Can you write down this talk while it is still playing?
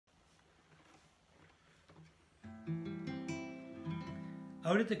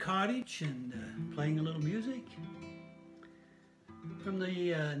out at the cottage and playing a little music from the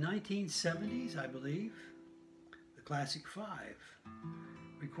 1970s, I believe. The Classic Five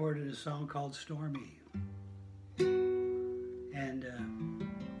recorded a song called Stormy. And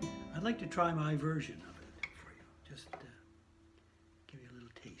I'd like to try my version of it for you, just give you a little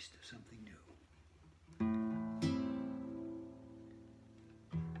taste of something new.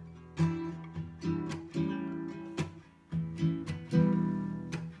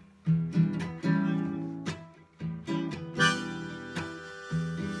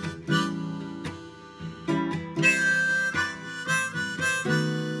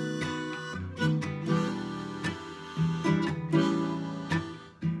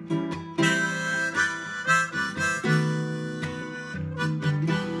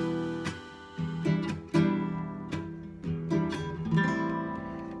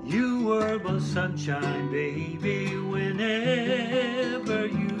 You were my sunshine, baby, whenever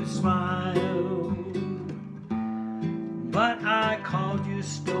you smiled. But I called you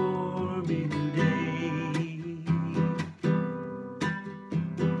Stormy today.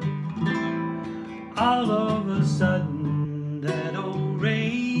 All of a sudden, that old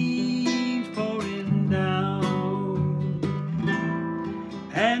rain's pouring down,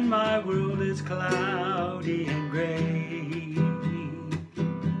 and my world is cloudy and gray.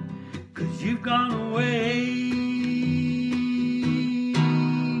 You've gone away,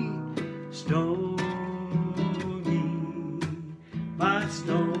 Stormy, my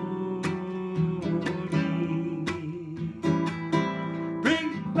Stormy.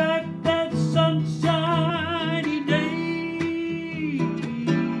 Bring back that sunshiny day,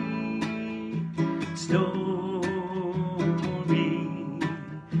 Stormy,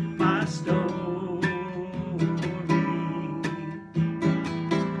 my Stormy.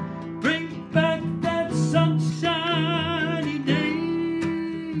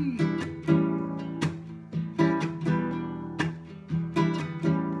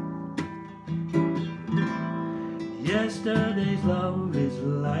 Yesterday's love is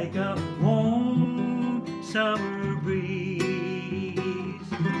like a warm summer breeze,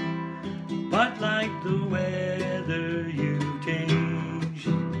 but like the weather you've changed.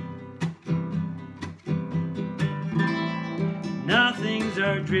 Now things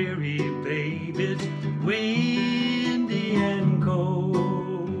are dreary, babe, it's windy and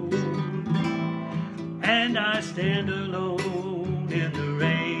cold, and I stand alone in the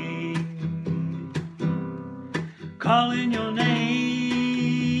rain, calling your name,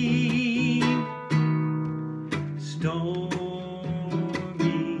 Stormy,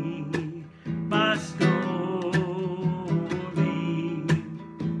 my Stormy.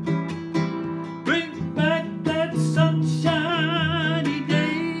 Bring back that sunshiny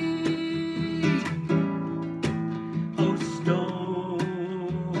day, oh Stormy,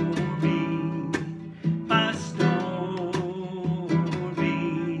 my Stormy.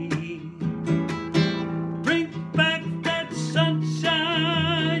 Bring back that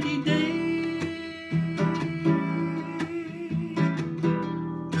sunshiny day.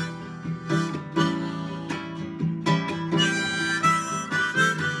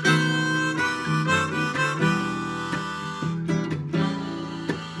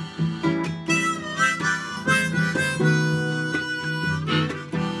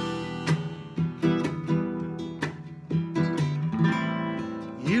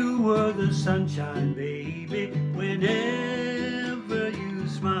 You were the sunshine, baby, whenever you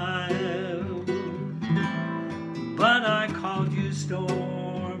smiled, but I called you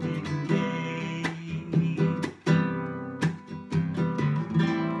Stormy today.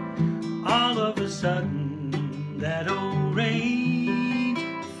 All of a sudden, that old rain's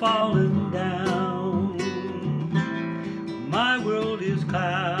falling down, my world is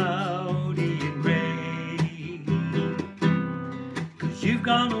cloudy and gray, 'cause you've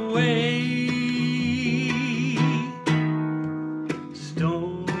gone away,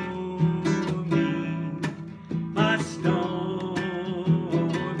 Stormy, my Stormy.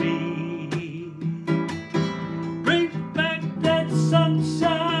 Bring back that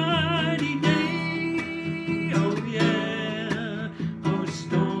sunshiny day, oh yeah, oh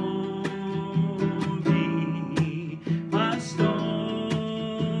Stormy.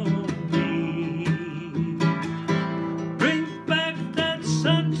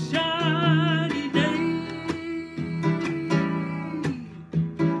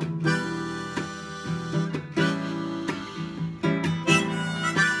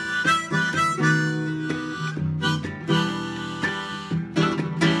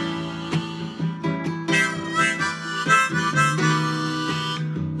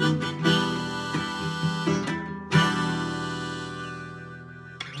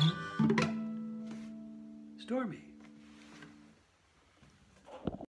 Stormy.